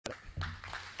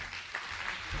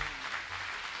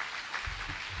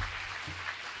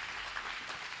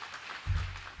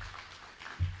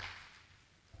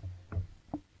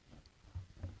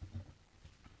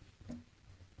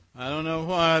I don't know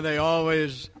why they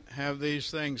always have these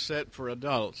things set for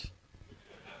adults.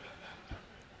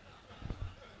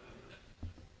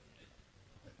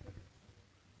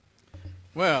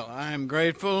 Well, I am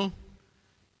grateful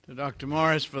to Dr.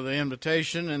 Morris for the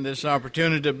invitation and this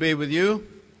opportunity to be with you.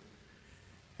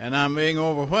 And I'm being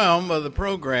overwhelmed by the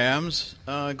programs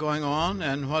going on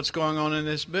and what's going on in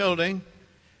this building,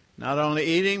 not only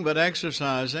eating but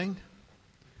exercising.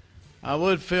 I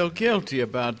would feel guilty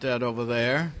about that over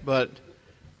there, but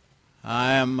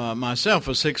I am myself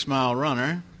a 6-mile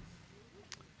runner.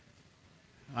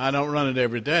 I don't run it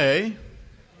every day,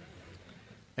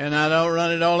 and I don't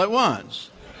run it all at once.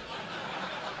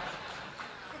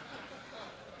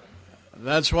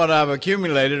 That's what I've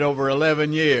accumulated over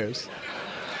 11 years.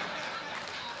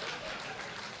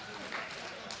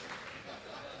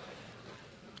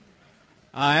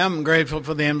 I am grateful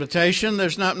for the invitation.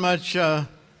 There's not much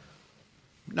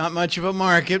of a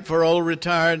market for old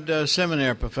retired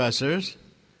seminary professors.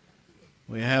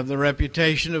 We have the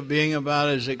reputation of being about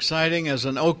as exciting as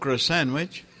an okra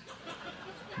sandwich.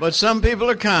 But some people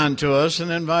are kind to us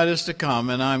and invite us to come,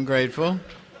 and I'm grateful.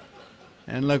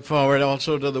 And look forward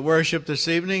also to the worship this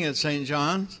evening at St.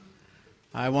 John's.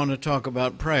 I want to talk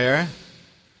about prayer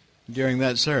during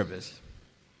that service.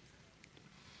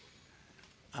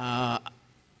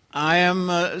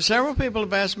 Several people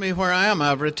have asked me where I am.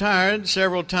 I've retired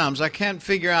several times. I can't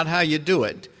figure out how you do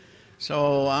it.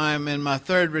 So I'm in my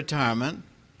third retirement.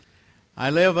 I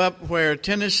live up where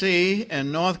Tennessee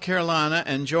and North Carolina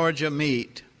and Georgia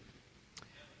meet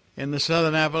in the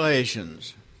Southern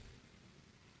Appalachians.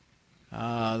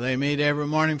 They meet every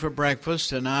morning for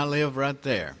breakfast, and I live right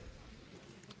there.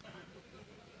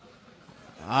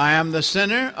 I am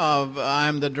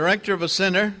the director of a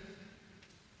center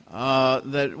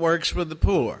that works with the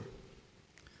poor.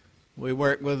 We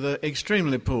work with the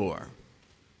extremely poor.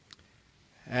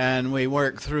 And we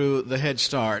work through the Head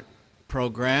Start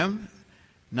program.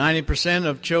 90%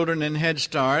 of children in Head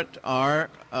Start are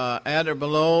at or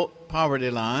below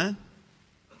poverty line.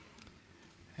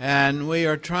 And we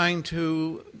are trying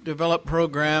to develop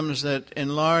programs that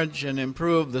enlarge and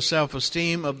improve the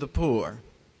self-esteem of the poor.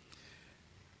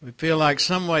 We feel like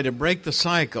some way to break the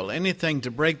cycle, anything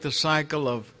to break the cycle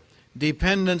of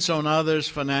dependence on others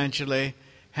financially,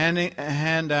 handing a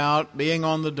hand out, being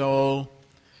on the dole,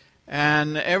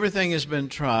 and everything has been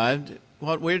tried.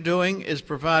 What we're doing is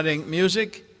providing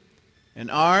music and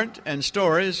art and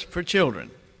stories for children.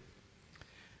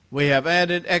 We have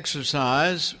added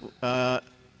exercise.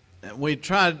 We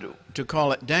tried to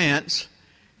call it dance,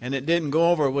 and it didn't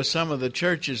go over with some of the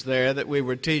churches there that we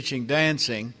were teaching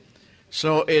dancing.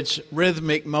 So it's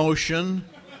rhythmic motion.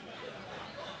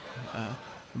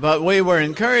 But we were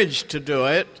encouraged to do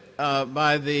it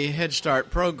by the Head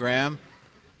Start program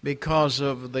because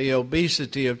of the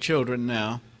obesity of children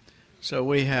now. So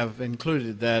we have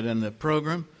included that in the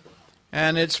program.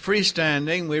 And it's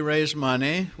freestanding. We raise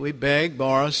money. We beg,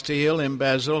 borrow, steal,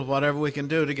 embezzle, whatever we can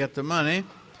do to get the money.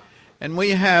 And we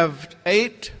have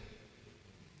 8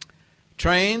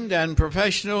 trained and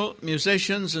professional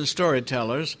musicians and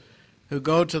storytellers who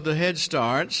go to the Head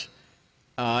Starts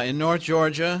in North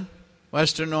Georgia,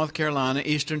 Western North Carolina,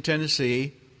 Eastern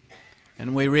Tennessee,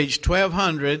 and we reach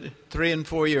 1,200 3- and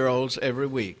 4-year-olds every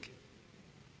week.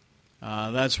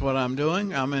 That's what I'm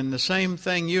doing. I'm in the same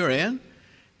thing you're in,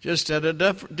 just at a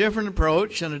different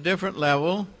approach and a different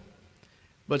level,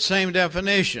 but same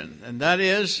definition. And that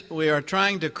is, we are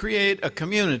trying to create a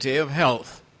community of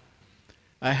health,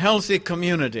 a healthy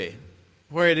community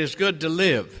where it is good to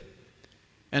live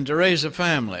and to raise a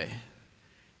family,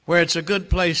 where it's a good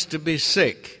place to be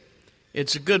sick,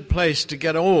 it's a good place to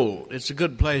get old, it's a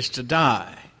good place to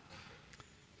die.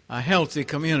 A healthy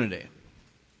community.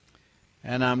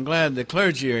 And I'm glad the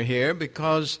clergy are here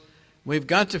because we've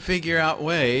got to figure out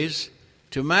ways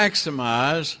to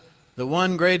maximize the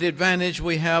one great advantage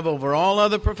we have over all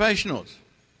other professionals,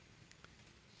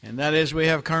 and that is we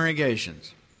have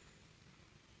congregations.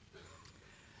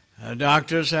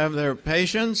 Doctors have their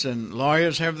patients, and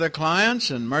lawyers have their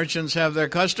clients, and merchants have their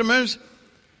customers.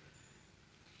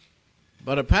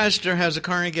 But a pastor has a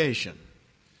congregation,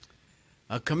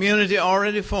 a community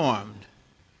already formed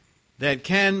that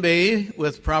can be,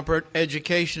 with proper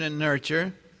education and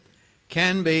nurture,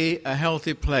 can be a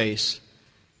healthy place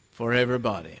for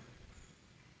everybody.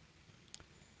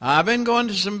 I've been going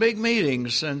to some big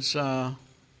meetings since I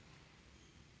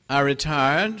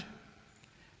retired.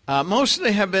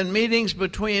 Mostly have been meetings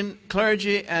between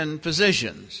clergy and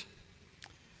physicians.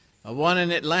 One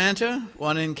in Atlanta,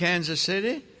 one in Kansas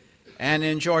City, and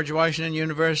in George Washington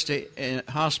University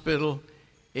Hospital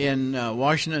in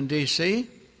Washington, D.C.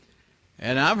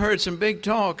 And I've heard some big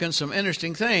talk and some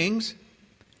interesting things,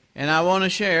 and I want to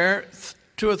share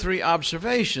 2 or 3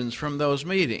 observations from those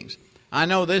meetings. I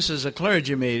know this is a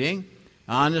clergy meeting.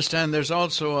 I understand there's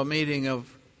also a meeting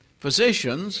of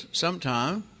physicians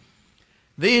sometime.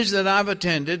 These that I've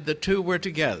attended, the 2 were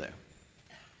together.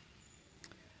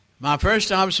 My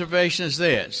first observation is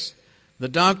this: the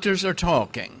doctors are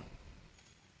talking.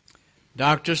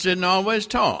 Doctors didn't always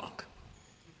talk.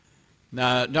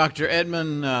 Now, Dr.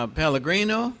 Edmund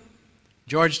Pellegrino,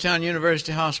 Georgetown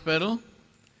University Hospital,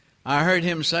 I heard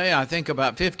him say, I think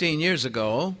about 15 years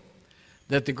ago,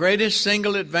 that the greatest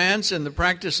single advance in the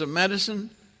practice of medicine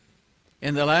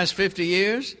in the last 50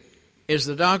 years is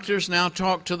the doctors now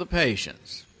talk to the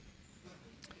patients.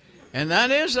 And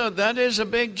that is a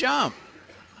big jump.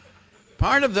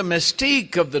 Part of the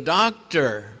mystique of the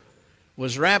doctor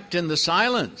was wrapped in the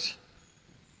silence.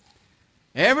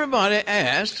 Everybody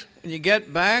asked, when you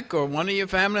get back, or one of your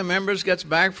family members gets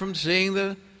back from seeing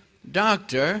the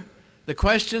doctor, the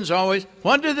question's always,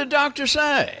 what did the doctor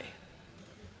say?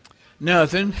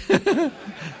 Nothing.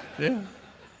 Yeah.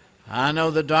 I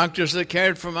know the doctors that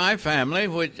cared for my family,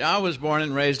 which I was born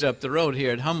and raised up the road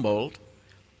here at Humboldt.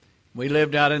 We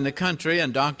lived out in the country,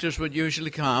 and doctors would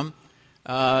usually come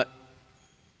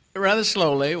rather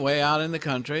slowly, way out in the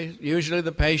country. Usually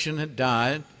the patient had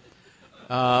died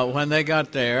when they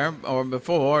got there, or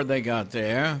before they got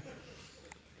there.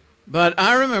 But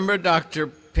I remember Dr.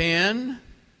 Penn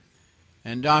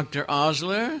and Dr.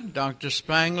 Osler, Dr.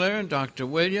 Spangler, and Dr.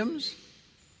 Williams.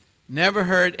 Never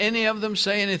heard any of them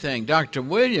say anything. Dr.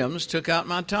 Williams took out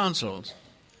my tonsils.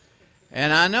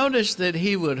 And I noticed that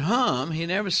he would hum. He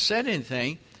never said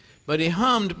anything, but he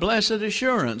hummed Blessed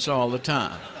Assurance all the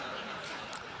time.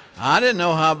 I didn't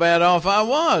know how bad off I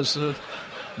was.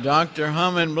 Doctor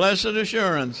humming Blessed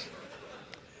Assurance.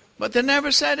 But they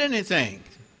never said anything.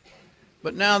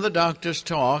 But now the doctors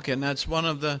talk, and that's one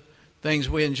of the things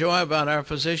we enjoy about our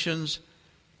physicians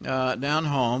down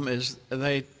home is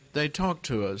they talk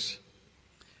to us.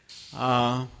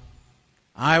 I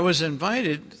was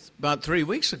invited about 3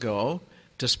 weeks ago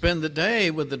to spend the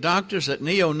day with the doctors at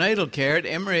neonatal care at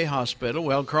Emory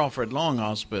Hospital, Crawford Long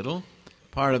Hospital,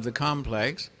 part of the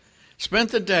complex.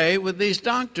 Spent the day with these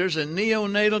doctors in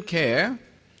neonatal care,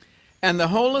 and the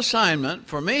whole assignment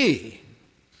for me,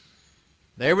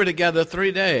 they were together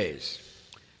 3 days.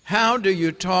 How do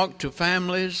you talk to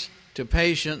families, to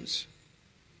patients,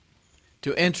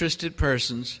 to interested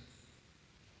persons?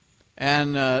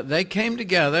 And they came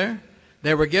together.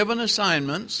 They were given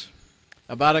assignments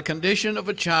about a condition of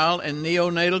a child in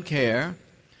neonatal care.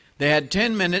 They had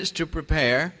 10 minutes to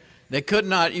prepare. They could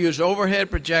not use overhead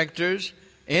projectors,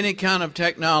 any kind of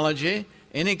technology,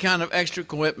 any kind of extra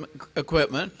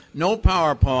equipment, no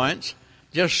PowerPoints.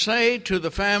 Just say to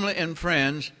the family and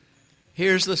friends,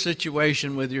 here's the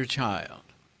situation with your child.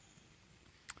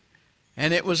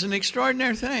 And it was an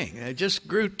extraordinary thing. They just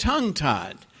grew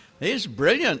tongue-tied. These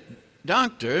brilliant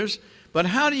doctors, but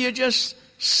how do you just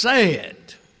say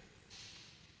it?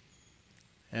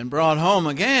 And brought home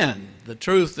again the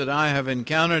truth that I have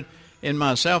encountered in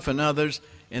myself and others,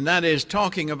 and that is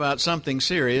talking about something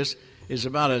serious is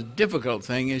about as difficult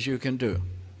thing as you can do.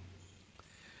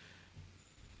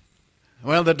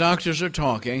 Well, the doctors are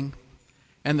talking,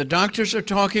 and the doctors are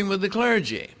talking with the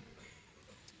clergy.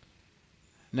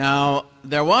 Now,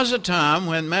 there was a time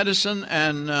when medicine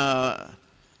and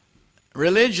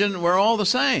religion were all the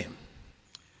same.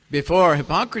 Before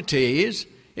Hippocrates,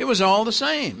 it was all the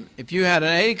same. If you had an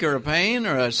ache or a pain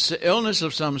or an illness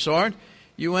of some sort,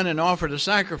 you went and offered a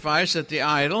sacrifice at the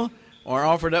idol or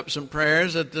offered up some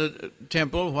prayers at the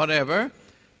temple, whatever,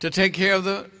 to take care of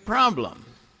the problem.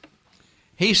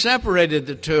 He separated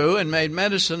the two and made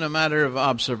medicine a matter of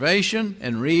observation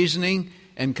and reasoning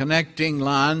and connecting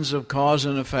lines of cause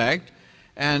and effect,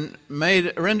 and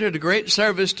rendered a great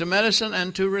service to medicine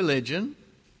and to religion.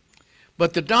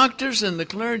 But the doctors and the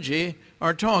clergy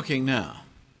are talking now.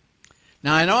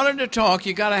 Now, in order to talk,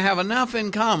 you've got to have enough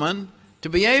in common to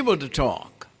be able to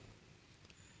talk.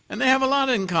 And they have a lot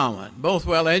in common, both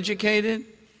well-educated,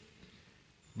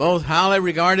 both highly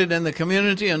regarded in the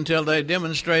community until they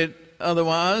demonstrate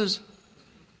otherwise.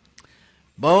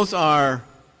 Both are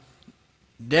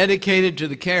dedicated to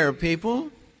the care of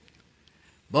people.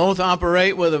 Both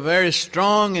operate with a very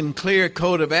strong and clear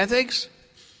code of ethics.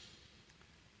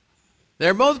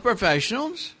 They're both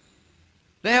professionals.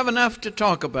 They have enough to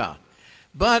talk about.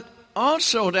 But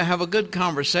also to have a good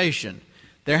conversation,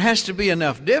 there has to be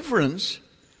enough difference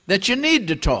that you need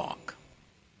to talk.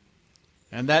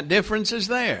 And that difference is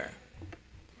there.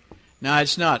 Now,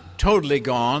 it's not totally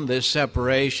gone. This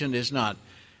separation is not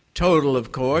total,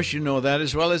 of course. You know that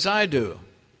as well as I do.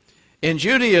 In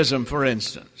Judaism, for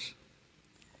instance,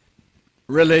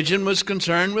 religion was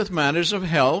concerned with matters of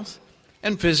health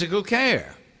and physical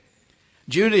care.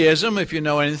 Judaism, if you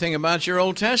know anything about your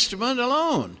Old Testament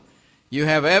alone, you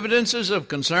have evidences of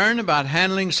concern about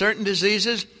handling certain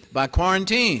diseases by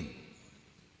quarantine.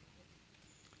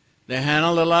 They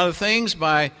handled a lot of things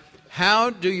by how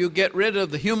do you get rid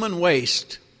of the human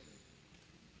waste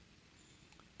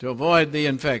to avoid the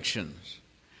infections.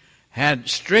 Had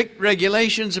strict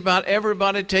regulations about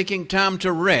everybody taking time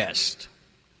to rest.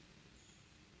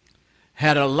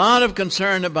 Had a lot of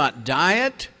concern about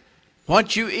diet,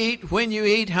 what you eat, when you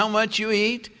eat, how much you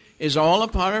eat, is all a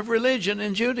part of religion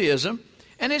in Judaism,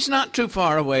 and it's not too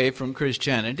far away from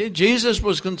Christianity. Jesus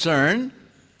was concerned,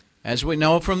 as we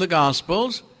know from the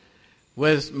Gospels,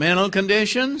 with mental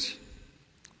conditions.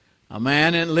 A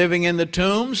man living in the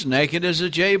tombs, naked as a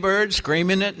jaybird,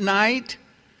 screaming at night.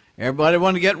 Everybody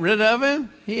wanted to get rid of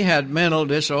him. He had mental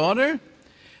disorder.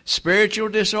 Spiritual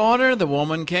disorder. The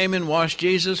woman came and washed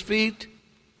Jesus' feet,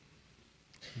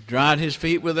 dried his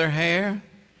feet with her hair.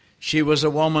 She was a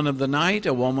woman of the night,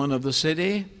 a woman of the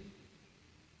city.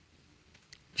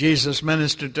 Jesus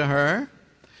ministered to her.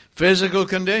 Physical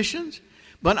conditions.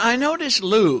 But I notice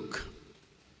Luke,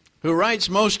 who writes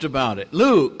most about it,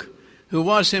 Luke, who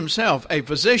was himself a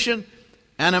physician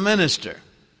and a minister,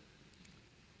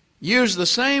 used the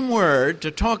same word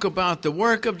to talk about the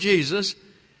work of Jesus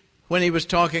when he was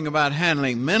talking about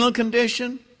handling mental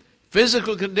condition,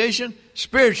 physical condition,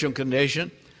 spiritual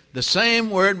condition. The same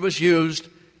word was used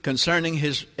concerning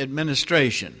his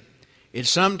administration. It's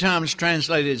sometimes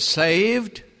translated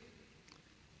saved.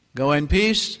 Go in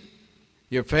peace.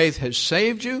 Your faith has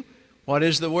saved you. What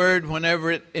is the word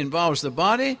whenever it involves the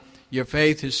body? Your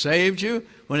faith has saved you.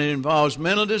 When it involves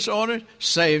mental disorder,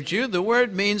 saved you. The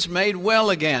word means made well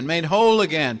again, made whole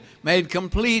again, made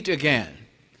complete again.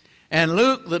 And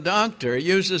Luke, the doctor,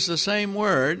 uses the same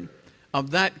word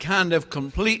of that kind of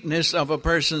completeness of a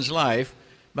person's life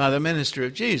by the ministry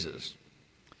of Jesus.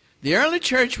 The early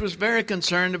church was very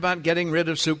concerned about getting rid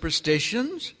of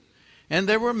superstitions, and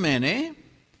there were many.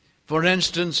 For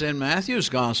instance, in Matthew's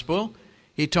gospel,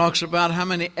 he talks about how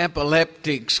many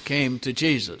epileptics came to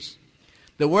Jesus.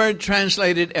 The word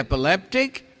translated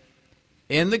epileptic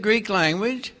in the Greek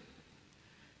language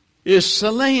is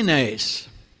selenes.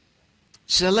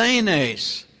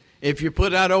 Selenes. If you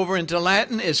put that over into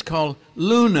Latin, it's called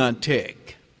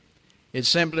lunatic. It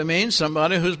simply means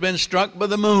somebody who's been struck by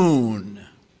the moon.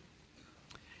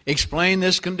 Explain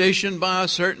this condition by a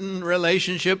certain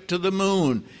relationship to the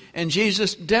moon. And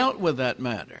Jesus dealt with that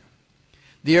matter.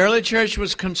 The early church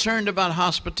was concerned about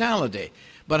hospitality.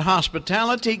 But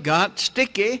hospitality got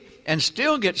sticky and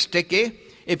still gets sticky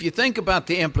if you think about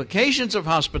the implications of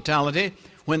hospitality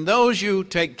when those you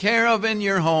take care of in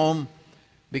your home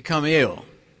become ill.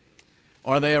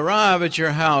 Or they arrive at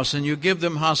your house and you give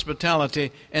them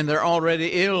hospitality and they're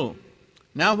already ill.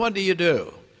 Now what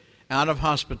do? Out of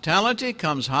hospitality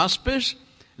comes hospice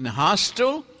and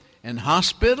hostel and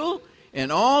hospital,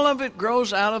 and all of it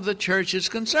grows out of the church's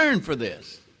concern for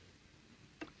this.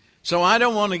 So I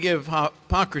don't want to give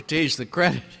Hippocrates the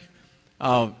credit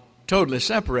of totally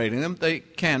separating them. They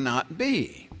cannot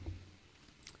be.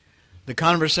 The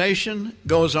conversation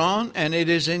goes on, and it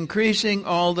is increasing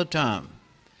all the time.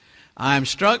 I am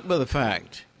struck by the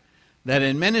fact that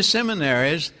in many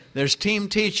seminaries, there's team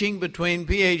teaching between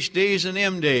PhDs and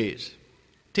MDs.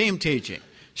 Team teaching.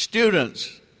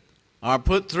 Students are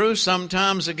put through,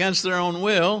 sometimes against their own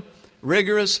will,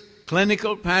 rigorous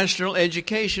clinical pastoral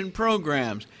education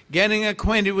programs, getting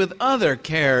acquainted with other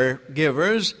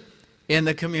caregivers in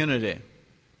the community.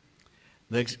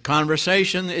 The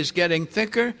conversation is getting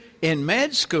thicker in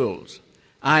med schools.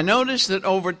 I noticed that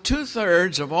over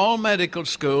 2/3 of all medical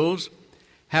schools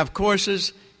have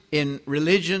courses in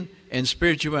religion and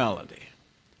spirituality.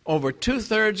 Over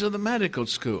 2/3 of the medical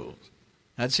schools.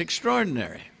 That's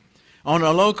extraordinary. On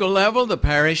a local level, the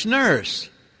parish nurse.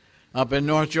 Up in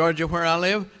North Georgia where I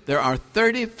live, there are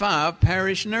 35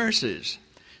 parish nurses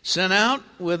sent out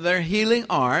with their healing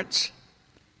arts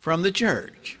from the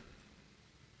church.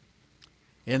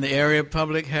 In the area of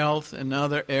public health and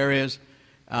other areas,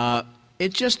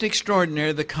 it's just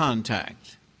extraordinary, the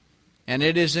contact. And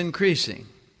it is increasing.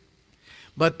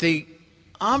 But the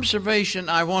observation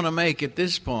I want to make at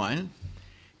this point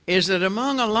is that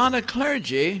among a lot of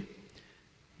clergy,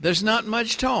 there's not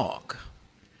much talk.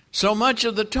 So much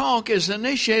of the talk is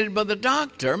initiated by the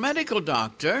doctor, medical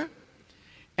doctor,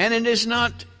 and it is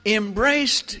not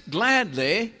embraced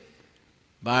gladly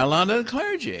by a lot of the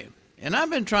clergy. And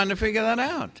I've been trying to figure that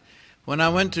out. When I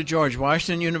went to George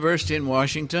Washington University in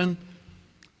Washington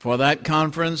for that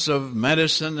conference of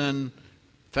medicine and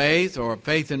faith or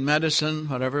faith in medicine,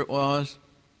 whatever it was.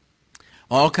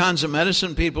 All kinds of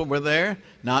medicine people were there.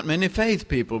 Not many faith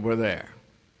people were there.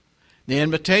 The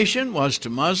invitation was to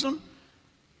Muslim,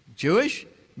 Jewish,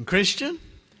 and Christian,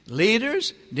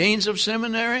 leaders, deans of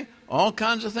seminary, all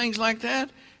kinds of things like that.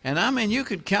 And I mean, you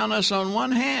could count us on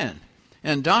one hand.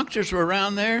 And doctors were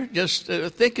around there just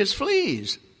thick as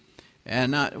fleas.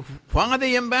 And why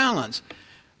the imbalance?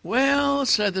 Well,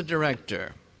 said the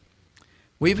director,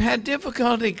 we've had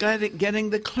difficulty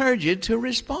getting the clergy to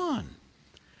respond.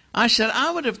 I said,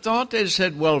 I would have thought they'd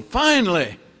said, well,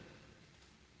 finally.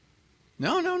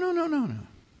 No.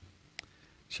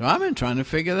 So I've been trying to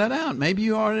figure that out. Maybe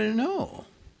you already know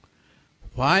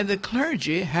why the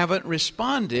clergy haven't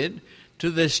responded to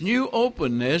this new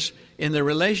openness in the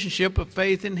relationship of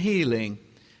faith and healing,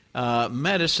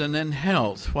 medicine and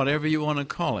health, whatever you want to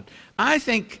call it. I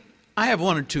think I have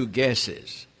one or two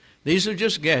guesses. These are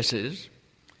just guesses,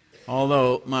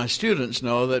 although my students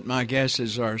know that my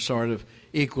guesses are sort of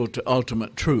equal to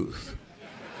ultimate truth.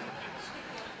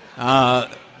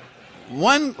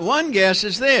 One guess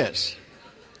is this.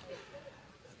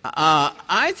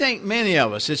 I think many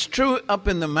of us, it's true up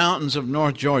in the mountains of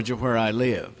North Georgia where I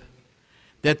live,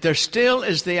 that there still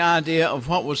is the idea of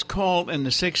what was called in the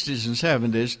 60s and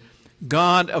 70s,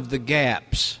 God of the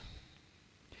gaps.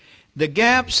 The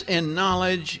gaps in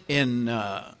knowledge, in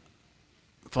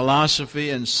philosophy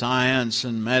and science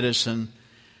and medicine,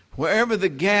 wherever the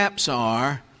gaps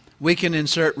are, we can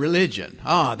insert religion.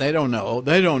 They don't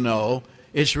know.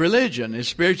 It's religion, it's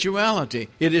spirituality,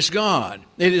 it is God,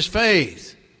 it is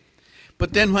faith.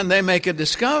 But then when they make a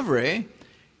discovery,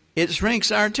 it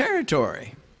shrinks our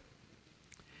territory.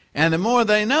 And the more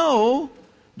they know,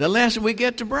 the less we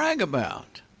get to brag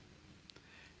about.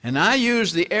 And I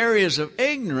use the areas of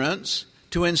ignorance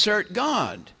to insert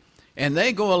God. And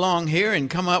they go along here and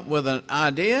come up with an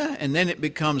idea, and then it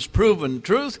becomes proven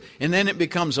truth, and then it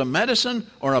becomes a medicine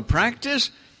or a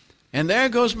practice, and there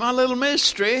goes my little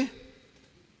mystery.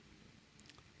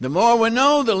 The more we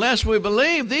know, the less we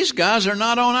believe. These guys are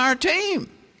not on our team.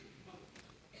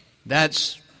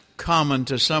 That's common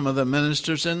to some of the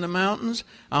ministers in the mountains.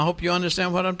 I hope you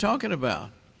understand what I'm talking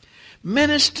about.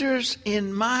 Ministers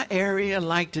in my area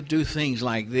like to do things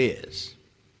like this.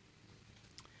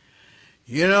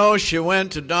 You know, she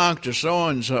went to Dr.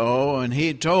 So-and-so, and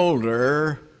he told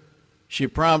her she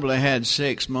probably had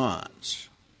 6 months.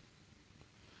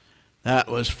 That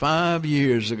was 5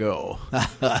 years ago.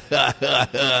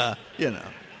 You know.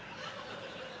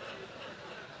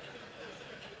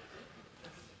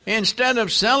 Instead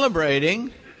of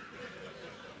celebrating,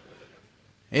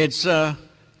 it's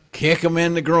kick them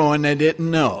in the groin they didn't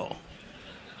know.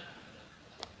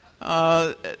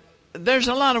 There's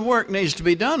a lot of work needs to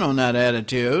be done on that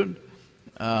attitude.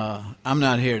 I'm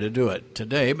not here to do it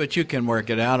today, but you can work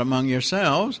it out among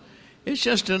yourselves. It's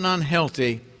just an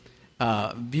unhealthy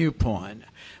viewpoint.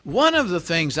 One of the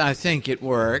things I think at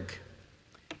work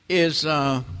is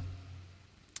a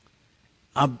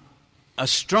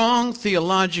strong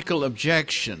theological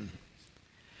objection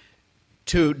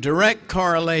to direct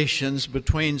correlations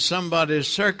between somebody's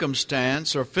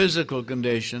circumstance or physical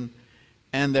condition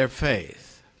and their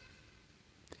faith.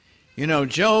 You know,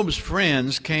 Job's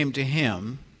friends came to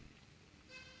him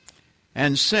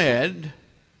and said,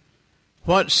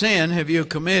 "What sin have you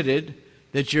committed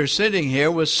that you're sitting here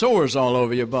with sores all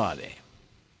over your body?"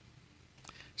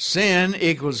 Sin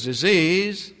equals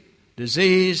disease.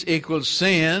 Disease equals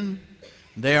sin.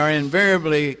 They are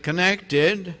invariably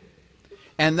connected.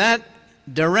 And that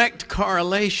direct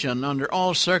correlation under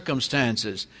all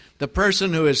circumstances. The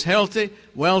person who is healthy,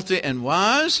 wealthy, and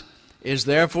wise is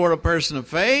therefore a person of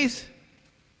faith.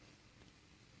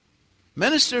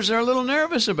 Ministers are a little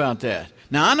nervous about that.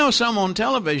 Now, I know some on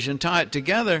television tie it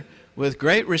together with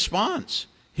great response,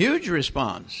 huge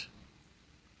response.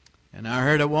 And I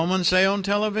heard a woman say on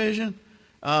television,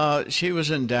 she was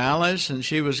in Dallas and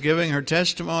she was giving her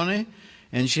testimony,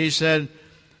 and she said,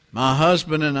 "My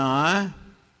husband and I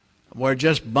were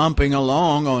just bumping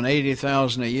along on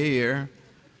 $80,000 a year,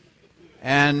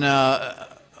 and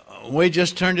we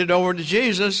just turned it over to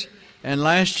Jesus, and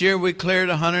last year we cleared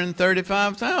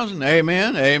 $135,000.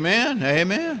 Amen, amen,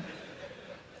 amen."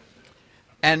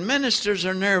 And ministers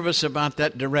are nervous about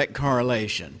that direct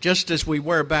correlation, just as we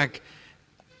were back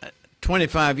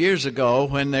 25 years ago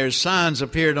when there's signs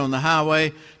appeared on the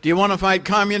highway. Do you want to fight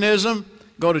communism?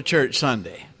 Go to church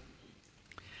Sunday.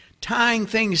 Tying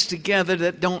things together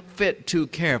that don't fit too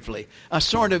carefully. A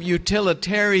sort of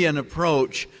utilitarian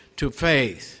approach to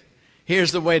faith.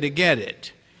 Here's the way to get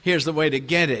it. Here's the way to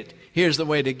get it. Here's the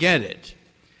way to get it.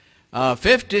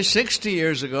 50, 60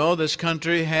 years ago, this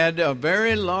country had a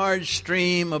very large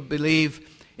stream of belief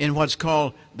in what's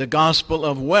called the gospel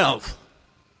of wealth.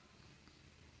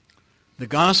 The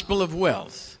gospel of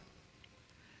wealth.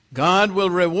 God will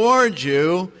reward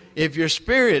you if your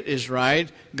spirit is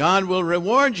right. God will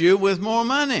reward you with more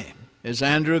money. As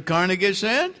Andrew Carnegie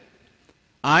said,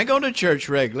 I go to church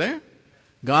regular.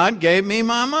 God gave me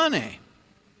my money.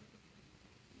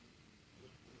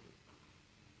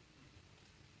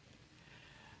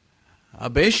 A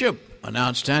bishop, an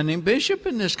outstanding bishop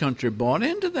in this country, bought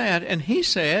into that, and he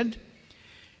said,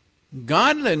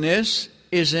 godliness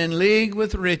is in league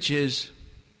with riches.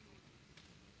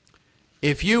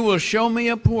 If you will show me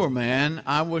a poor man,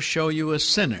 I will show you a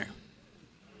sinner.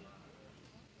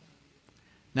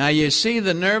 Now you see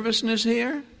the nervousness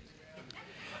here?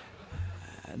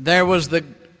 There was the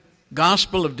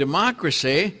gospel of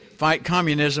democracy, fight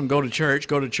communism, go to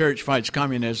church fights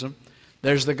communism.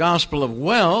 There's the gospel of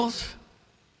wealth.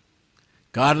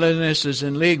 Godliness is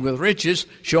in league with riches.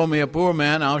 Show me a poor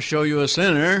man, I'll show you a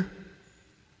sinner.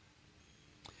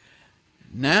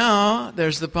 Now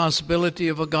there's the possibility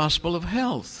of a gospel of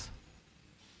health.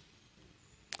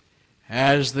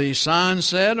 As the sign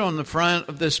said on the front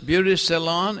of this beauty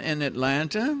salon in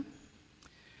Atlanta,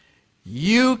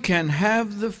 you can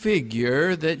have the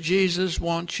figure that Jesus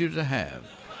wants you to have.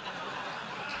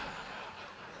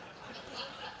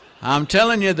 I'm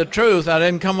telling you the truth. I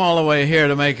didn't come all the way here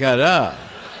to make that up.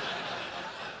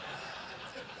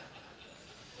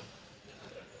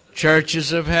 Churches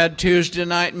have had Tuesday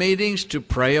night meetings to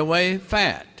pray away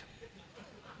fat.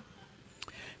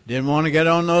 Didn't want to get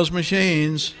on those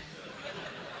machines.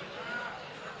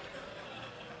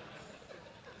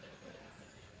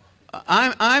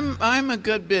 I'm a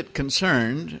good bit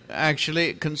concerned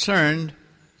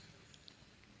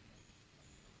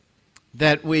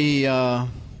that we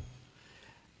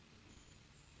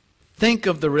think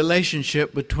of the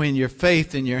relationship between your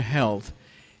faith and your health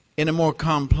in a more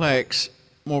complex,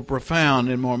 more profound,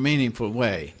 and more meaningful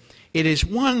way. It is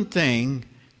one thing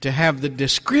to have the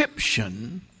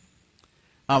description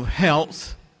of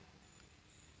health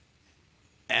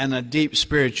and a deep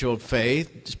spiritual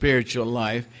faith, spiritual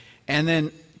life, and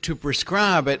then to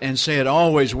prescribe it and say it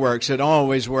always works, it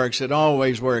always works, it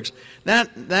always works.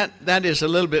 That is a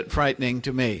little bit frightening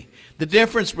to me. The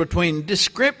difference between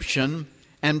description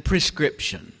and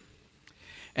prescription.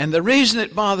 And the reason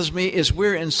it bothers me is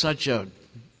we're in such a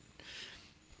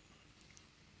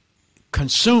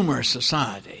consumer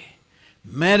society.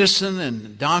 Medicine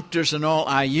and doctors and all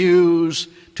I use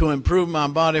to improve my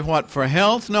body, what, for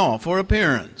health? No, for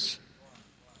appearance.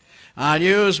 I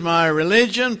use my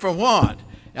religion for what?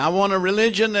 I want a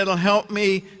religion that'll help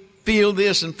me feel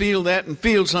this and feel that and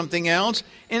feel something else.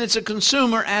 And it's a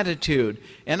consumer attitude.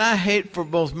 And I hate for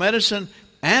both medicine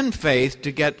and faith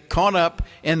to get caught up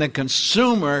in the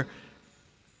consumer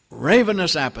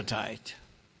ravenous appetite.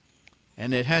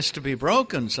 And it has to be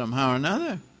broken somehow or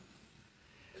another.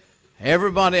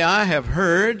 Everybody I have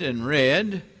heard and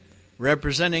read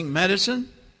representing medicine,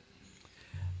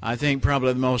 I think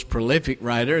probably the most prolific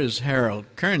writer is Harold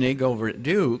Koenig over at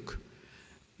Duke.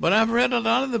 But I've read a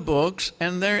lot of the books,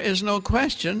 and there is no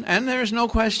question, and there is no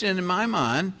question in my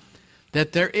mind,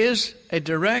 that there is a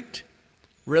direct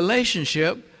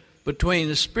relationship between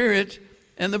the spirit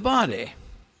and the body,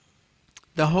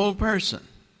 the whole person.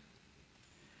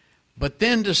 But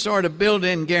then to sort of build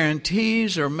in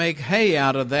guarantees or make hay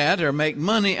out of that or make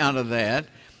money out of that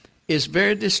is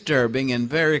very disturbing and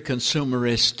very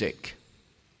consumeristic.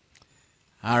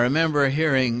 I remember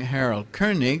hearing Harold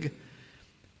Koenig,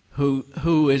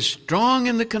 who is strong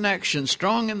in the connection,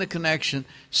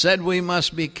 said we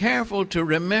must be careful to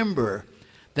remember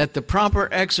that the proper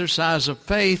exercise of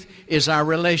faith is our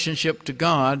relationship to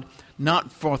God,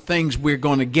 not for things we're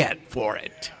going to get for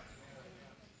it.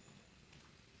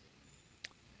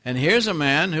 And here's a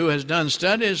man who has done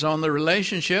studies on the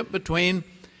relationship between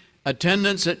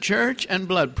attendance at church and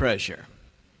blood pressure.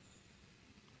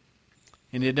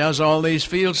 And he does all these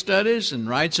field studies and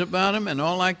writes about them and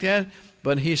all like that.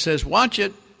 But he says, watch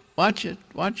it, watch it,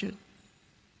 watch it.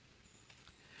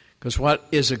 Because what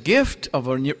is a gift of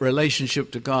a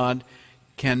relationship to God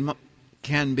can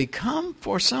become,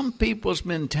 for some people's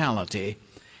mentality,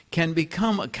 can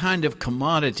become a kind of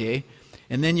commodity.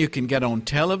 And then you can get on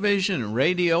television and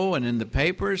radio and in the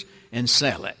papers and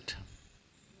sell it.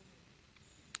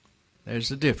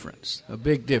 There's a difference, a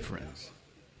big difference.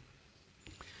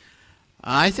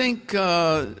 I think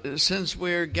since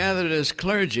we're gathered as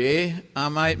clergy, I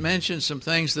might mention some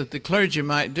things that the clergy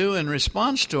might do in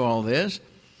response to all this.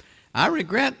 I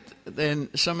regret in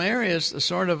some areas the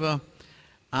sort of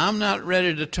I'm not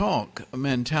ready to talk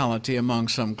mentality among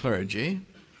some clergy.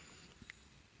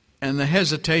 And the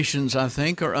hesitations, I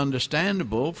think, are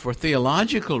understandable for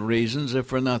theological reasons, if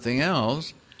for nothing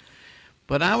else.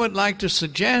 But I would like to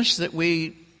suggest that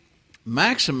we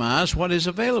maximize what is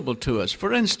available to us.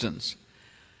 For instance,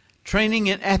 training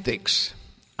in ethics.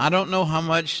 I don't know how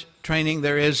much training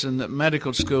there is in the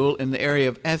medical school in the area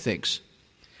of ethics.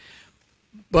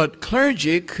 But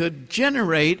clergy could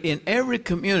generate in every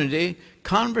community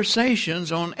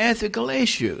conversations on ethical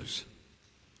issues.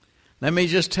 Let me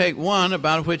just take one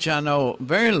about which I know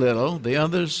very little, the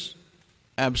others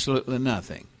absolutely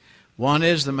nothing. One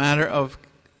is the matter of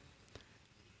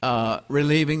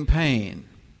relieving pain.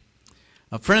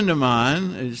 A friend of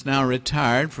mine is now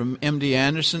retired from MD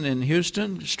Anderson in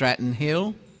Houston, Stratton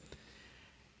Hill,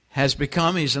 he's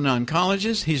an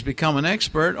oncologist, he's become an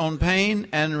expert on pain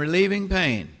and relieving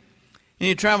pain. And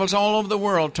he travels all over the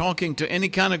world talking to any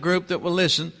kind of group that will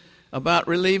listen about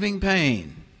relieving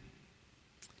pain.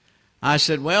 I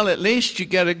said, well, at least you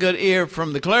get a good ear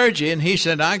from the clergy. And he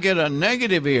said, I get a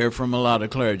negative ear from a lot of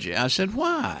clergy. I said,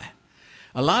 why?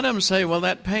 A lot of them say, well,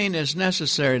 that pain is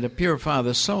necessary to purify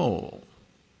the soul.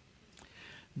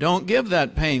 Don't give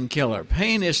that painkiller.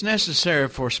 Pain is necessary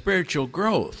for spiritual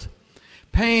growth.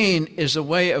 Pain is a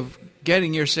way of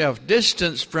getting yourself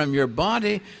distanced from your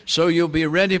body so you'll be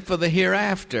ready for the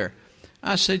hereafter.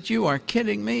 I said, you are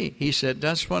kidding me. He said,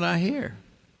 that's what I hear.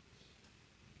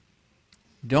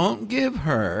 Don't give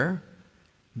her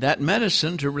that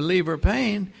medicine to relieve her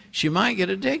pain. She might get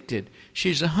addicted.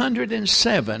 She's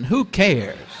 107. Who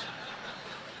cares?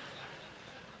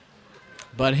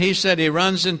 But he said he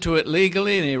runs into it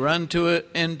legally and he runs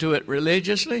into it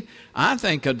religiously. I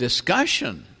think a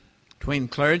discussion between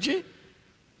clergy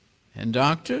and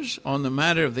doctors on the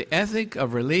matter of the ethic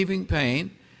of relieving pain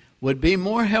would be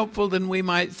more helpful than we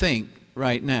might think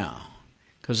right now.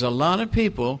 Because a lot of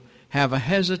people have a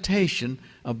hesitation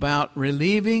about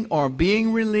relieving or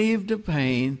being relieved of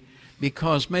pain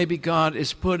because maybe God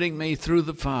is putting me through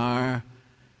the fire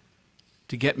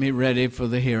to get me ready for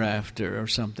the hereafter or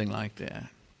something like that.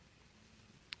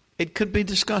 It could be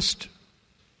discussed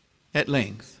at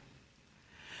length.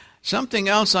 Something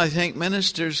else I think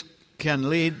ministers can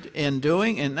lead in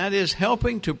doing, and that is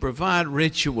helping to provide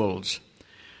rituals.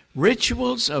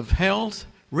 Rituals of health,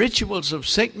 rituals of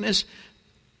sickness,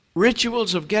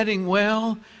 rituals of getting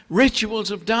well,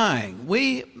 rituals of dying.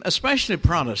 We, especially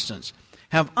Protestants,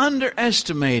 have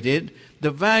underestimated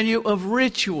the value of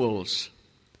rituals.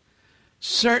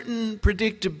 Certain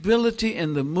predictability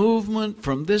in the movement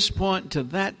from this point to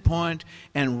that point,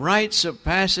 and rites of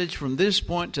passage from this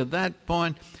point to that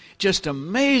point, just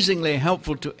amazingly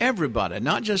helpful to everybody,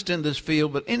 not just in this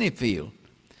field, but any field.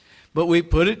 But we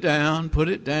put it down.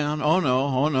 Oh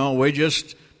no, we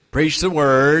just preach the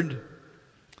word.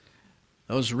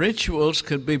 Those rituals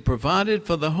could be provided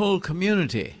for the whole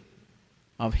community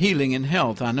of healing and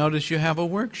health. I notice you have a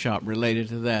workshop related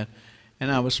to that,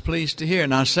 and I was pleased to hear.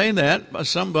 And I say that by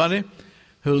somebody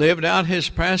who lived out his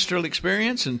pastoral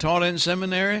experience and taught in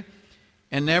seminary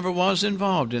and never was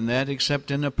involved in that except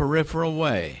in a peripheral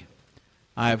way.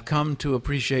 I have come to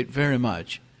appreciate very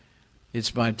much its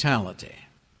vitality.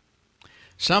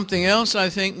 Something else I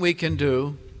think we can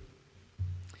do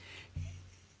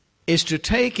is to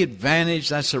take advantage,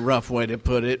 that's a rough way to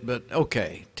put it, but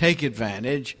okay, take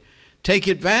advantage. Take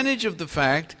advantage of the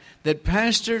fact that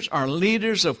pastors are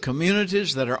leaders of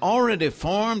communities that are already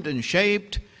formed and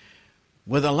shaped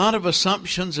with a lot of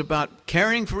assumptions about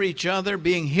caring for each other,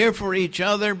 being here for each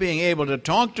other, being able to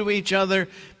talk to each other,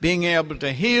 being able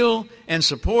to heal and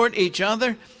support each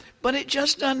other. But it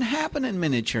just doesn't happen in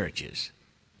many churches.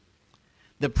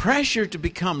 The pressure to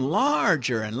become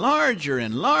larger and larger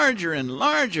and larger and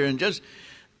larger, and just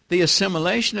the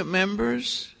assimilation of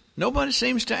members. Nobody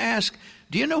seems to ask,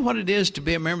 do you know what it is to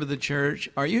be a member of the church?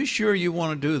 Are you sure you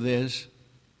want to do this?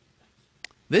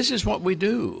 This is what we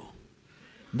do.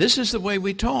 This is the way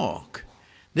we talk.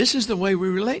 This is the way we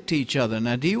relate to each other.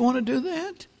 Now, do you want to do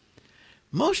that?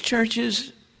 Most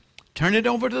churches turn it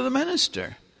over to the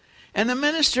minister, and the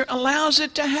minister allows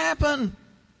it to happen.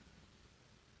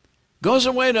 Goes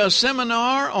away to a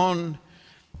seminar on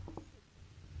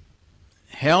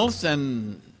health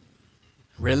and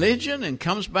religion and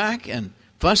comes back and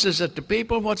fusses at the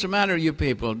people. What's the matter, you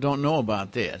people don't know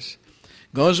about this?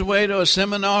 Goes away to a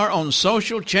seminar on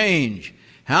social change,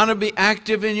 how to be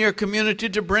active in your community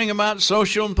to bring about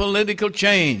social and political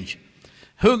change.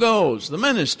 Who goes? The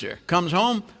minister. Comes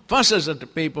home, fusses at the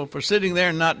people for sitting there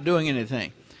and not doing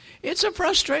anything. It's a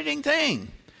frustrating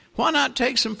thing. Why not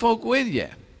take some folk with you?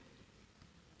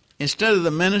 Instead of the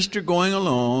minister going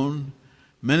alone,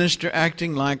 Minister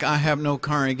acting like I have no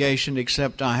congregation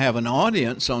except I have an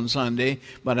audience on Sunday,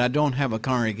 but I don't have a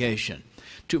congregation.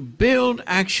 To build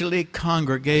actually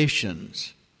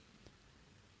congregations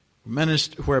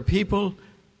where people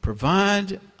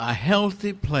provide a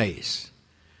healthy place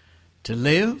to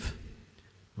live,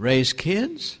 raise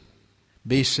kids,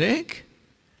 be sick,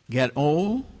 get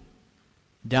old,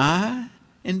 die,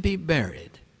 and be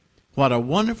buried. What a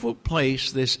wonderful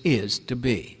place this is to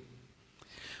be.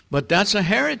 But that's a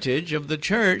heritage of the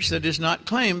church that is not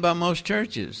claimed by most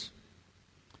churches.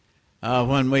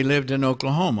 When we lived in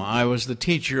Oklahoma, I was the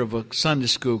teacher of a Sunday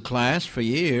school class for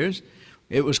years.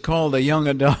 It was called the Young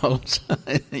Adults.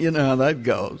 You know how that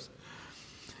goes.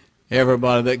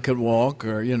 Everybody that could walk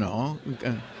or,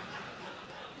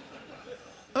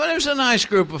 But it was a nice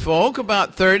group of folk,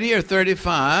 about 30 or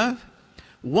 35.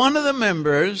 One of the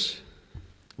members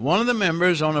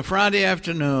on a Friday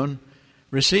afternoon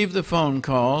received the phone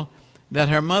call that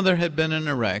her mother had been in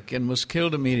a wreck and was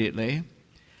killed immediately.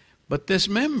 But this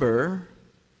member,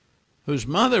 whose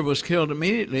mother was killed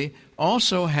immediately,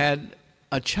 also had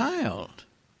a child,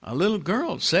 a little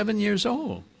girl, 7 years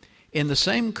old, in the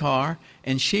same car,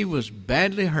 and she was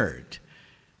badly hurt.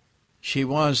 She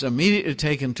was immediately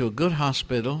taken to a good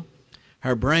hospital.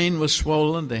 Her brain was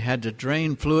swollen. They had to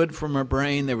drain fluid from her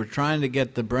brain. They were trying to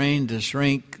get the brain to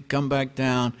shrink, come back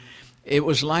down. It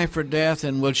was life or death,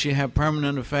 and will she have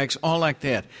permanent effects, all like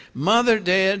that. Mother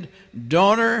dead,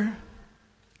 daughter,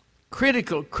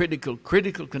 critical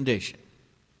condition.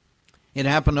 It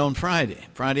happened on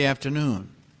Friday afternoon.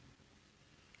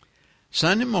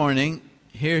 Sunday morning,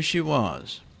 here she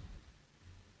was.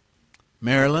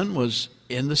 Marilyn was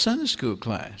in the Sunday school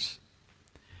class.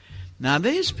 Now,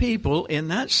 these people in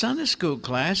that Sunday school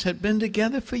class had been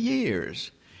together for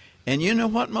years. And you know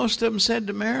what most of them said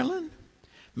to Marilyn?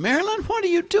 Marilyn, what are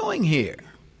you doing here?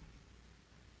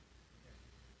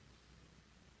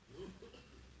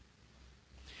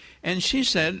 And she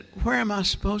said, where am I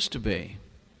supposed to be?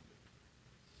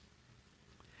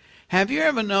 Have you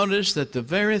ever noticed that the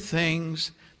very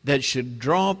things that should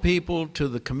draw people to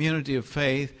the community of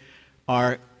faith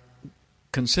are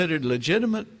considered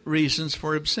legitimate reasons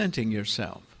for absenting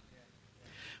yourself?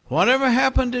 Whatever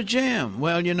happened to Jim?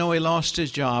 Well, he lost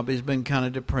his job. He's been kind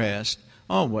of depressed.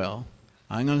 Oh, well,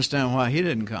 I can understand why he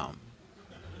didn't come.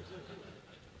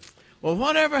 Well,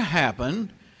 whatever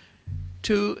happened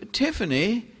to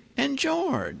Tiffany and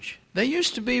George? They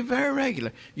used to be very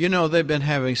regular. They've been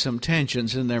having some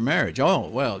tensions in their marriage. Oh,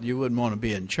 well, you wouldn't want to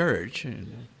be in church.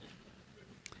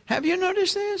 Have you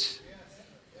noticed this?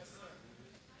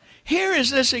 Here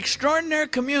is this extraordinary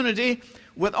community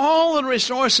with all the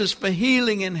resources for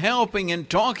healing and helping and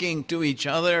talking to each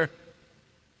other.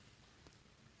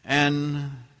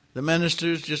 And the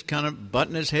minister's just kind of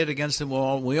butting his head against the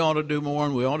wall. We ought to do more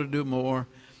and we ought to do more.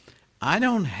 I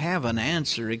don't have an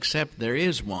answer except there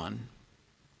is one.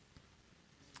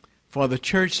 For the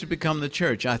church to become the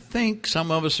church. I think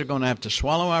some of us are going to have to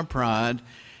swallow our pride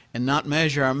and not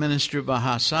measure our ministry by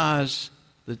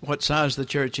what size the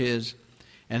church is.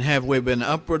 And have we been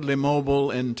upwardly mobile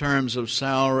in terms of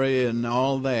salary and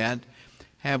all that?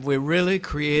 Have we really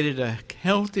created a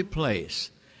healthy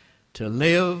place to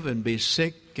live and be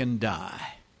sick and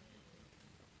die?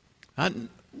 A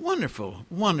wonderful,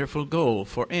 wonderful goal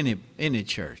for any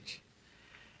church.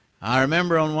 I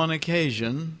remember on one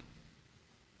occasion,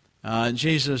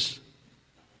 Jesus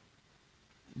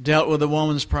dealt with a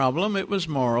woman's problem. It was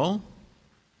moral.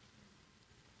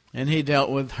 And he dealt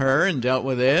with her and dealt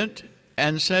with it.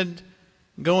 And said,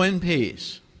 go in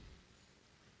peace.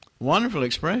 Wonderful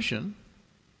expression.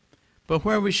 But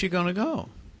where was she going to go?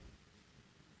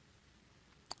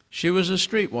 She was a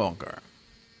streetwalker.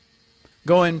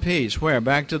 Go in peace. Where?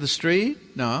 Back to the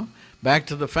street? No. Back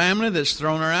to the family that's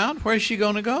thrown her out? Where's she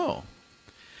going to go?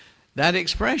 That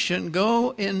expression,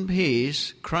 go in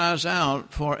peace, cries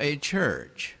out for a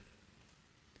church.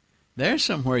 There's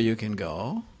somewhere you can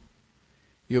go.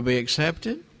 You'll be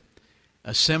accepted,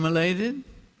 assimilated,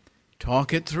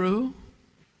 talk it through,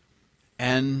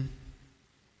 and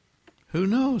who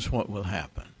knows what will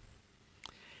happen.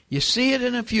 You see it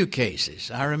in a few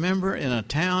cases. I remember in a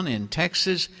town in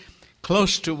Texas,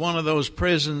 close to one of those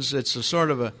prisons, it's a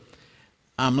sort of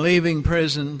I'm leaving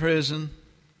prison,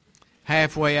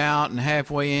 halfway out and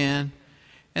halfway in,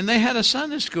 and they had a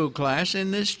Sunday school class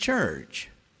in this church.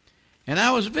 And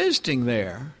I was visiting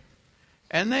there.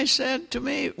 And they said to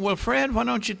me, well, Fred, why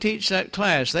don't you teach that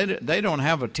class? They don't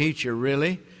have a teacher,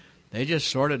 really. They just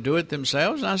sort of do it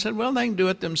themselves. And I said, well, they can do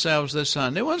it themselves this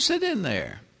Sunday. Well, sit in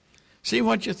there. See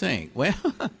what you think. Well,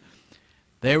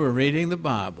 they were reading the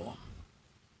Bible.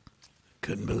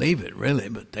 couldn't believe it, really,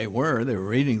 but they were. They were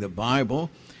reading the Bible.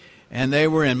 And they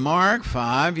were in Mark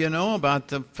 5, about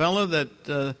the fellow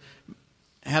that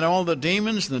had all the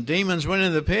demons, and the demons went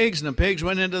into the pigs, and the pigs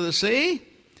went into the sea.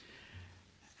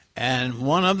 And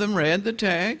one of them read the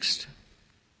text,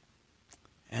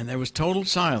 and there was total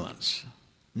silence.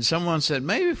 And someone said,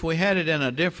 maybe if we had it in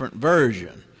a different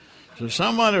version. So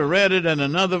somebody read it in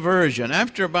another version.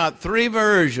 After about 3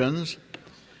 versions,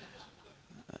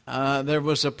 there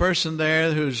was a person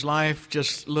there whose life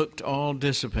just looked all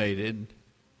dissipated.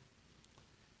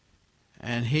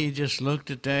 And he just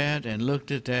looked at that,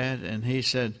 and he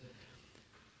said,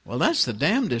 well, that's the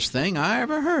damnedest thing I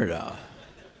ever heard of.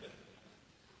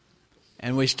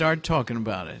 And we started talking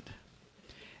about it.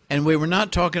 And we were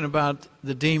not talking about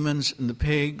the demons and the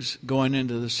pigs going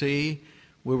into the sea.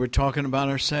 We were talking about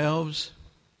ourselves,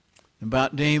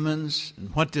 about demons,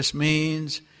 and what this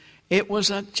means. It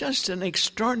was just an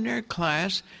extraordinary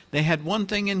class. They had one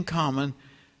thing in common.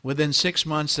 Within 6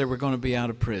 months, they were going to be out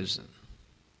of prison.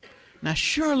 Now,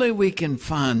 surely we can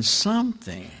find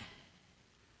something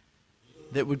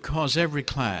that would cause every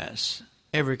class,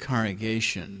 every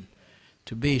congregation,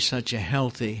 to be such a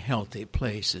healthy, healthy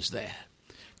place as that.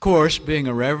 Of course, being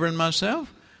a reverend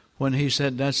myself, when he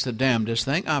said that's the damnedest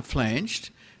thing, I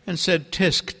flinched and said,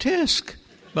 tisk, tisk.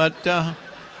 But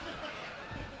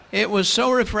it was so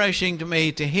refreshing to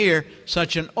me to hear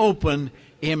such an open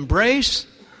embrace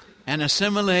and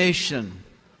assimilation,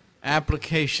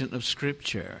 application of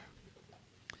Scripture.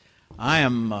 I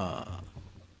am,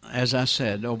 as I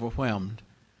said, overwhelmed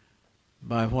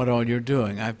by what all you're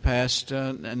doing. I've passed,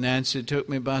 Nancy took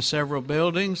me by several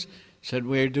buildings, said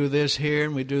we do this here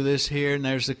and we do this here, and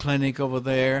there's the clinic over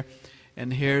there,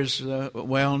 and here's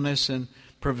wellness and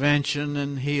prevention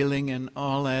and healing and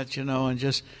all that, and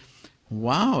just,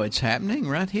 wow, it's happening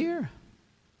right here.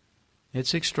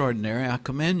 It's extraordinary. I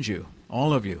commend you,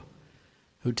 all of you,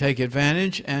 who take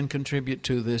advantage and contribute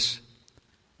to this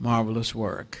marvelous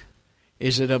work.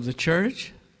 Is it of the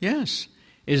church? Yes.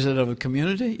 Is it of a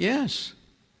community? Yes.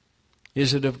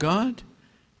 Is it of God?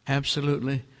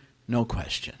 Absolutely no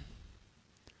question.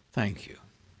 Thank you.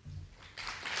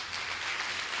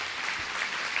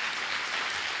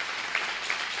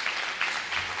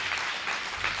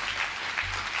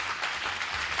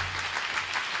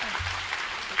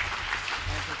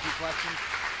 Answer a few questions?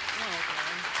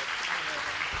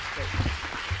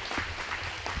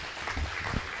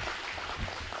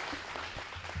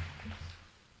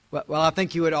 Well, I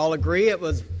think you would all agree it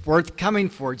was worth coming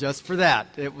for just for that.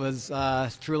 It was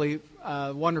truly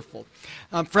wonderful.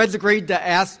 Fred's agreed to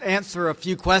answer a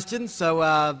few questions,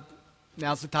 so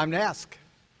now's the time to ask.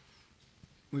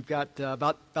 We've got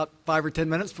about 5 or 10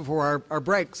 minutes before our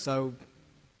break, so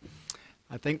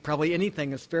I think probably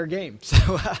anything is fair game.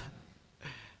 So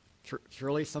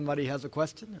surely somebody has a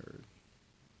question?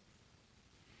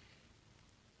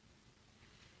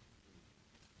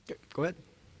 Go ahead.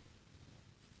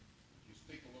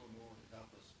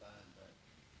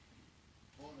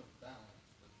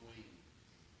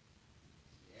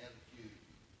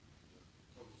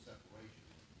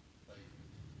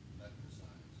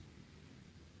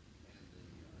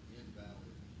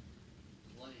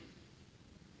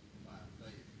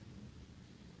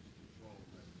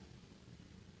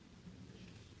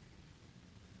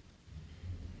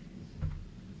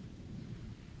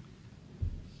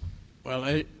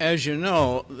 Well, as you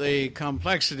know, the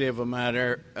complexity of a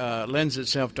matter lends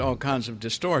itself to all kinds of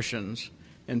distortions,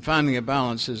 and finding a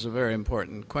balance is a very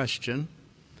important question.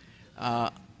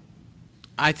 I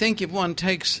think if one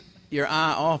takes your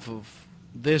eye off of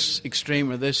this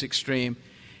extreme or this extreme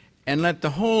and let the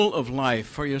whole of life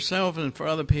for yourself and for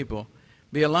other people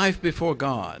be a life before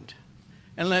God,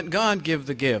 and let God give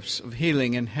the gifts of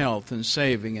healing and health and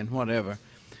saving and whatever,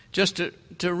 just to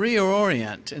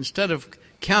reorient instead of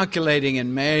calculating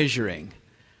and measuring.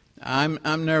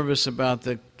 I'm nervous about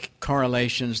the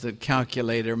correlations that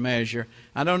calculate or measure.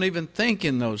 I don't even think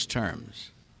in those terms.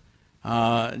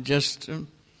 Let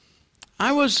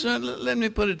me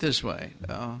put it this way.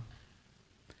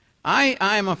 I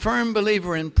am a firm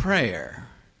believer in prayer,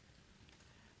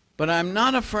 but I'm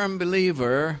not a firm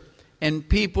believer in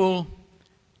people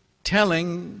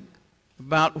telling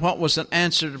about what was an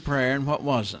answer to prayer and what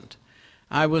wasn't.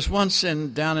 I was once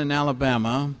down in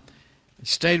Alabama,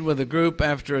 stayed with a group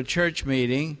after a church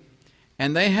meeting,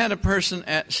 and they had a person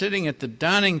sitting at the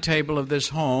dining table of this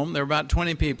home. There were about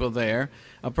 20 people there.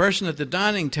 A person at the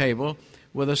dining table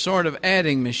with a sort of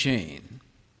adding machine,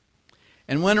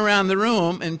 and went around the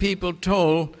room and people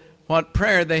told what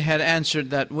prayer they had answered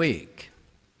that week.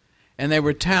 And they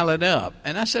were tallied up.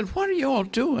 And I said, what are you all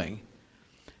doing?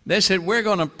 They said, we're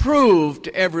going to prove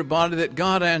to everybody that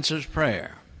God answers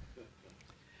prayer.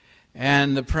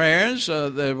 And the prayers,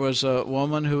 there was a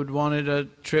woman who'd wanted a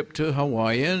trip to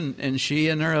Hawaii, and she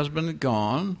and her husband had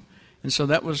gone. And so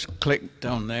that was clicked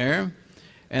on there.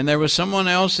 And there was someone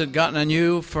else that had gotten a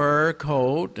new fur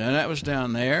coat, and that was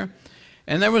down there.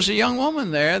 And there was a young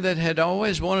woman there that had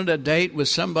always wanted a date with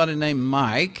somebody named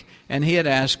Mike, and he had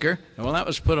asked her. Well, that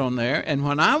was put on there. And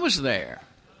when I was there,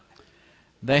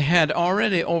 they had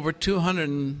already over 200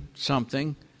 and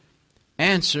something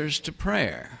answers to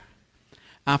prayer.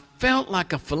 I felt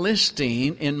like a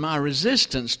Philistine in my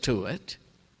resistance to it,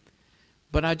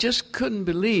 but I just couldn't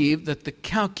believe that the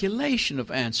calculation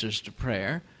of answers to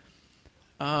prayer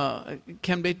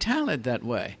can be tallied that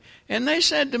way. And they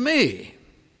said to me,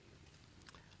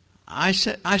 I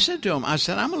said to them,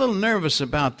 I'm a little nervous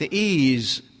about the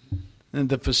ease and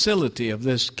the facility of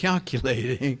this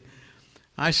calculating.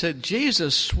 I said,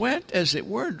 Jesus sweat, as it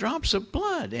were, drops of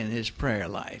blood in his prayer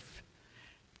life,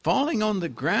 falling on the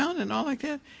ground and all like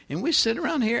that. And we sit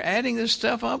around here adding this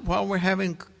stuff up while we're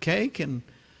having cake and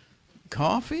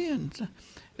coffee. And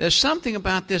there's something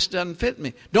about this doesn't fit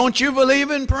me. Don't you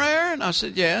believe in prayer? And I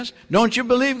said, yes. Don't you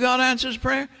believe God answers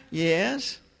prayer?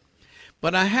 Yes.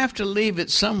 But I have to leave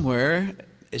it somewhere.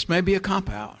 It's maybe a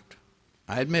cop-out.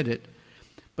 I admit it.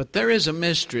 But there is a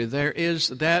mystery. There is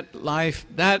that life,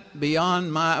 that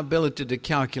beyond my ability to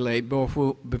calculate,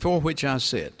 before which I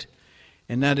sit.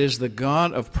 And that is the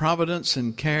God of providence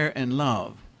and care and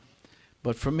love.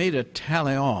 But for me to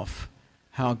tally off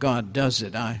how God does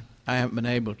it, I haven't been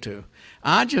able to.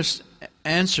 I just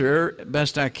answer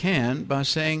best I can by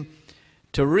saying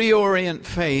to reorient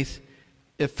faith,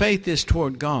 if faith is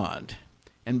toward God,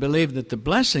 and believe that the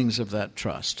blessings of that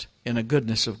trust in the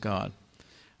goodness of God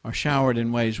are showered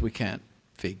in ways we can't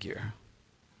figure.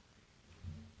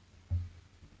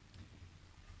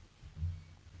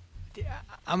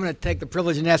 I'm going to take the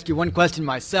privilege and ask you one question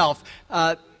myself.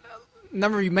 A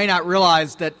number of you may not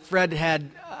realize that Fred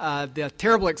had the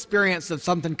terrible experience of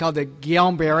something called the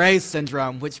Guillain-Barré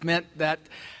syndrome, which meant that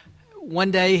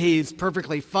one day he's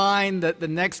perfectly fine, that the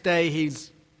next day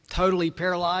he's totally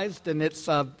paralyzed, and it's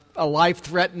a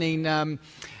life-threatening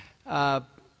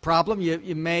problem.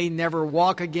 You may never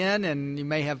walk again, and you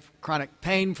may have chronic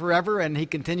pain forever, and he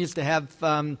continues to have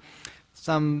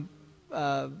some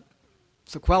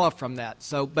sequela from that.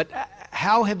 So, but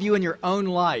how have you in your own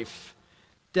life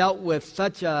dealt with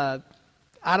such a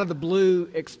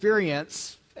out-of-the-blue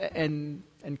experience and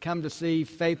come to see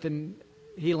faith and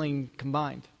healing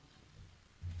combined?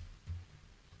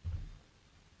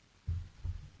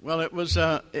 Well, it was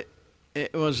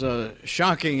a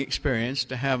shocking experience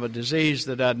to have a disease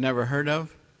that I'd never heard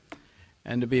of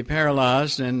and to be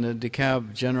paralyzed in the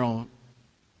DeKalb General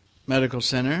Medical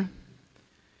Center.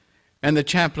 And the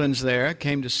chaplains there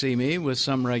came to see me with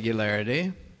some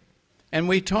regularity, and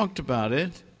we talked about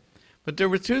it. But there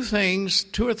were two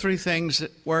or three things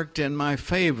that worked in my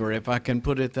favor, if I can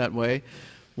put it that way.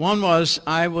 One was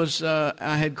I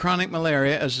had chronic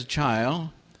malaria as a child.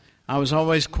 I was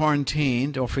always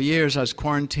quarantined, or for years I was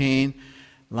quarantined,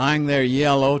 lying there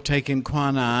yellow, taking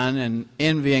quinine and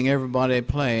envying everybody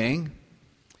playing.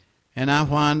 And I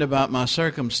whined about my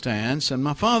circumstance. And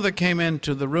my father came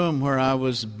into the room where I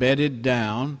was bedded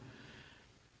down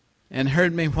and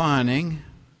heard me whining.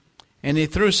 And he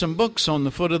threw some books on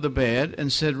the foot of the bed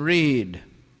and said, read.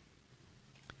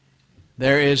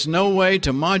 There is no way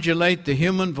to modulate the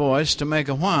human voice to make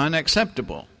a whine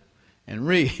acceptable. And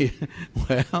read.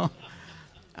 Well,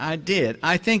 I did.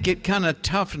 I think it kind of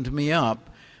toughened me up.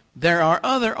 There are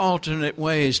other alternate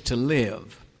ways to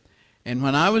live. And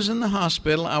when I was in the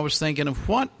hospital, I was thinking of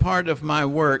what part of my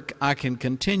work I can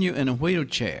continue in a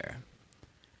wheelchair.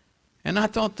 And I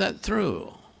thought that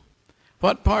through.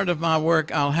 What part of my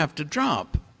work I'll have to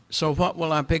drop. So what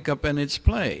will I pick up in its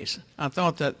place? I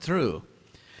thought that through.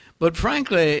 But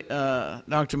frankly,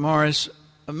 Dr. Morris,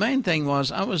 the main thing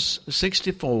was I was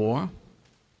 64,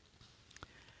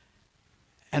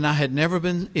 and I had never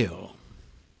been ill.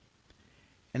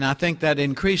 And I think that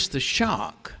increased the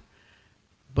shock.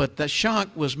 But the shock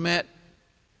was met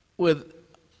with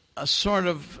a sort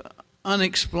of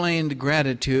unexplained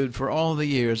gratitude for all the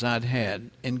years I'd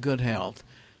had in good health.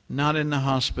 Not in the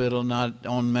hospital, not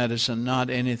on medicine, not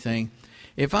anything.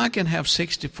 If I can have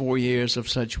 64 years of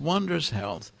such wondrous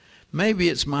health, maybe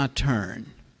it's my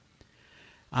turn.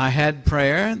 I had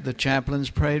prayer. The chaplains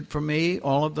prayed for me.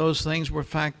 All of those things were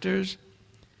factors.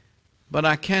 But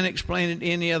I can't explain it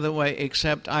any other way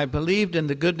except I believed in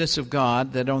the goodness of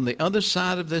God that on the other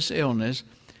side of this illness,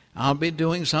 I'll be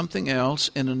doing something else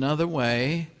in another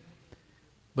way,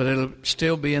 but it'll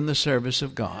still be in the service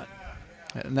of God.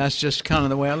 And that's just kind of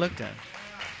the way I looked at it.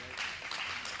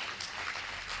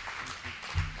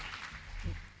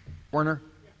 Warner?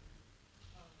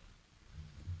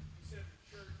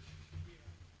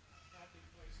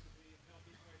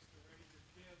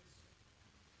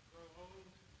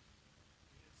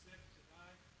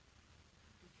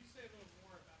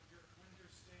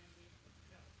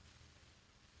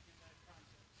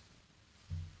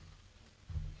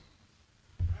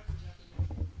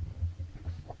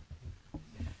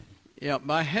 Yeah,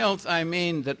 by health, I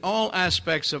mean that all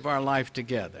aspects of our life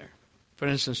together. For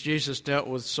instance, Jesus dealt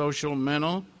with social,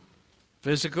 mental,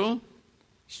 physical,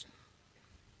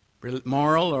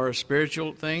 moral, or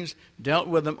spiritual things, dealt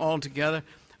with them all together.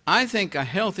 I think a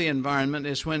healthy environment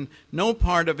is when no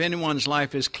part of anyone's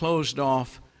life is closed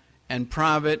off and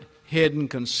private, hidden,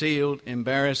 concealed,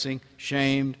 embarrassing,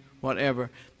 shamed, whatever,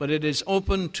 but it is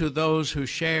open to those who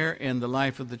share in the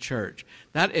life of the church.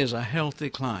 That is a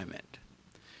healthy climate.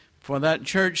 For that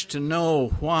church to know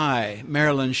why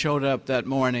Marilyn showed up that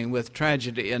morning with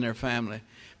tragedy in her family,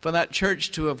 for that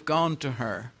church to have gone to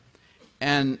her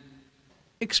and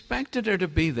expected her to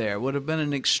be there would have been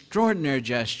an extraordinary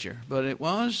gesture, but it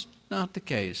was not the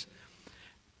case.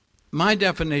 My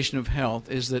definition of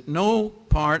health is that no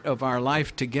part of our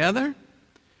life together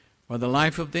or the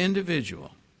life of the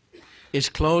individual is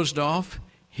closed off,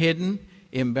 hidden,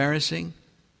 embarrassing,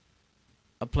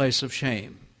 a place of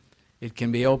shame. It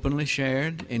can be openly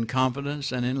shared in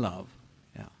confidence and in love.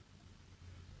 Yeah.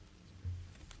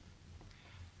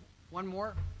 One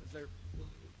more? Is there?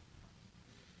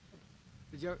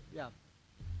 Did you? Yeah.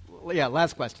 Well, yeah.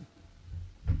 Last question.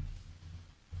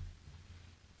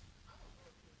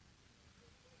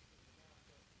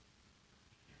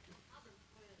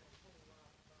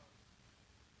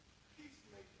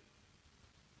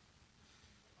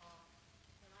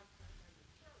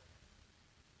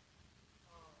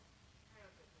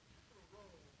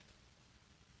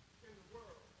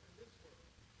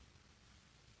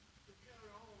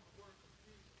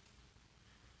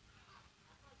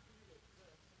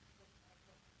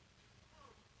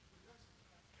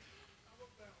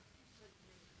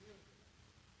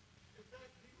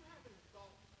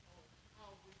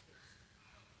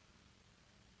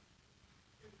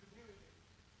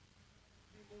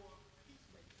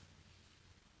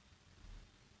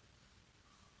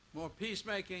 More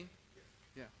peacemaking?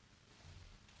 Yeah.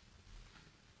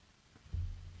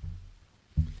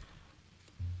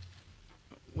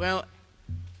 Well,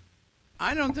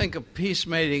 I don't think of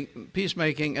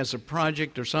peacemaking as a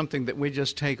project or something that we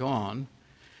just take on,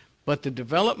 but the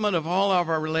development of all of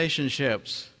our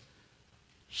relationships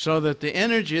so that the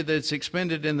energy that's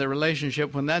expended in the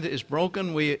relationship, when that is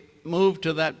broken, we move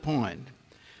to that point.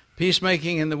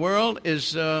 Peacemaking in the world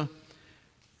is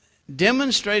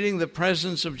demonstrating the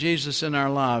presence of Jesus in our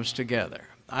lives together.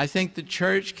 I think the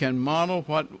church can model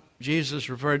what Jesus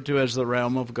referred to as the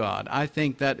realm of God. I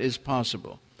think that is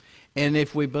possible. And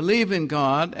if we believe in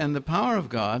God and the power of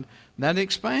God, that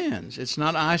expands. It's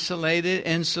not isolated,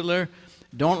 insular.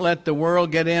 Don't let the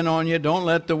world get in on you. Don't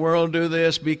let the world do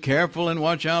this. Be careful and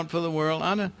watch out for the world.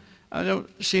 I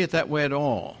don't see it that way at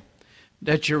all.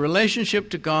 That your relationship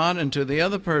to God and to the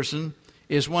other person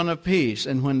is one of peace.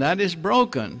 And when that is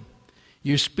broken,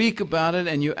 you speak about it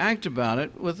and you act about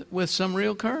it with some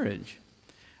real courage.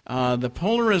 The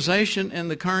polarization in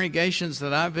the congregations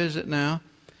that I visit now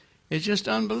is just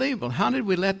unbelievable. How did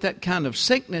we let that kind of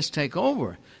sickness take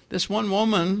over? This one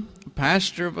woman,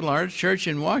 pastor of a large church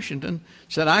in Washington,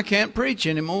 said, I can't preach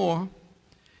anymore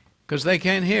because they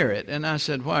can't hear it. And I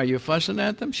said, why, are you fussing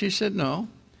at them? She said, no.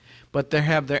 But they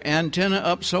have their antenna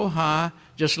up so high,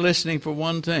 just listening for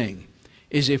one thing.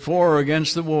 Is he for or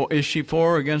against the war? Is she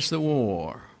for or against the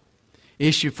war?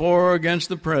 Is she for or against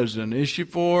the president? Is she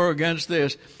for or against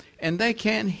this? And they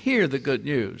can't hear the good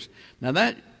news. Now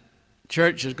that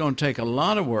church is going to take a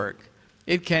lot of work.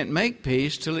 It can't make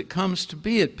peace till it comes to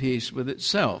be at peace with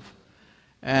itself.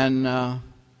 And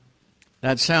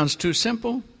that sounds too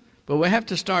simple, but we have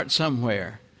to start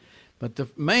somewhere. But the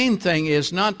main thing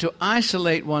is not to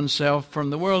isolate oneself from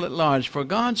the world at large, for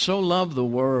God so loved the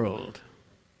world.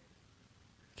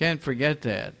 Can't forget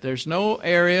that. There's no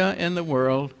area in the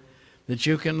world that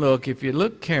you can look. If you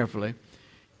look carefully,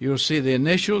 you'll see the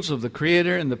initials of the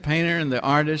creator and the painter and the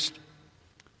artist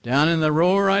down in the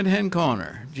lower right-hand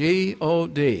corner,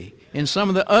 G-O-D. In some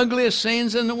of the ugliest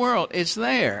scenes in the world, it's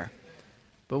there.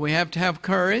 But we have to have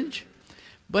courage.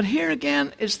 But here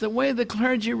again, it's the way the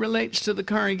clergy relates to the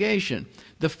congregation.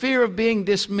 The fear of being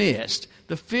dismissed,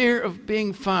 the fear of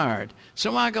being fired.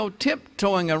 So I go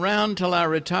tiptoeing around till I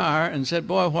retire and said,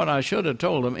 boy, what I should have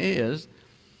told them is,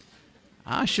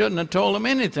 I shouldn't have told them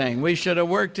anything. We should have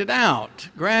worked it out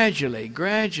gradually.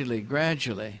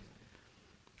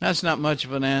 That's not much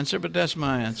of an answer, but that's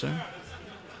my answer.